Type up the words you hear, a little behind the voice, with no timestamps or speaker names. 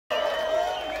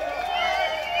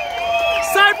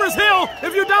Cypress Hill,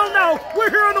 if you don't know, we're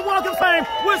here on the Walk of Fame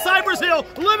with Cypress Hill,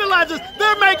 living legends.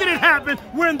 They're making it happen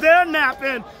when they're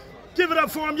napping. Give it up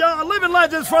for them, y'all. Living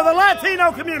legends for the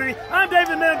Latino community. I'm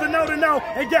David Mann, the know to know,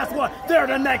 and guess what? They're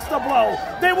the next to blow.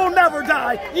 They will never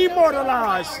die.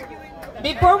 Immortalized.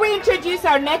 Before we introduce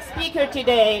our next speaker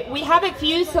today, we have a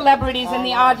few celebrities in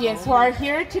the audience who are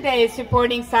here today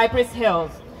supporting Cypress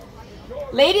Hills.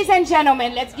 Ladies and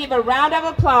gentlemen, let's give a round of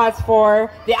applause for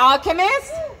The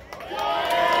Alchemist,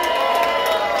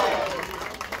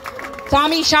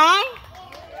 Tommy Shaw,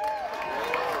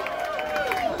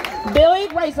 Billy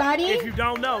Guaisati. If you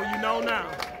don't know, you know now.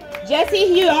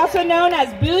 Jesse Hugh, also known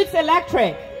as Boots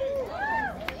Electric.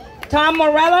 Tom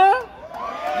Morello.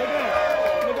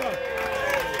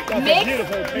 Mix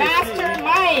Master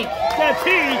Mike. That's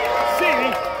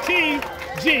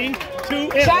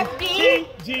T-C-T-G-2-L. Chuck D.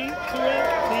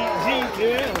 T-G-2-L.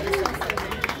 T-G-2-L.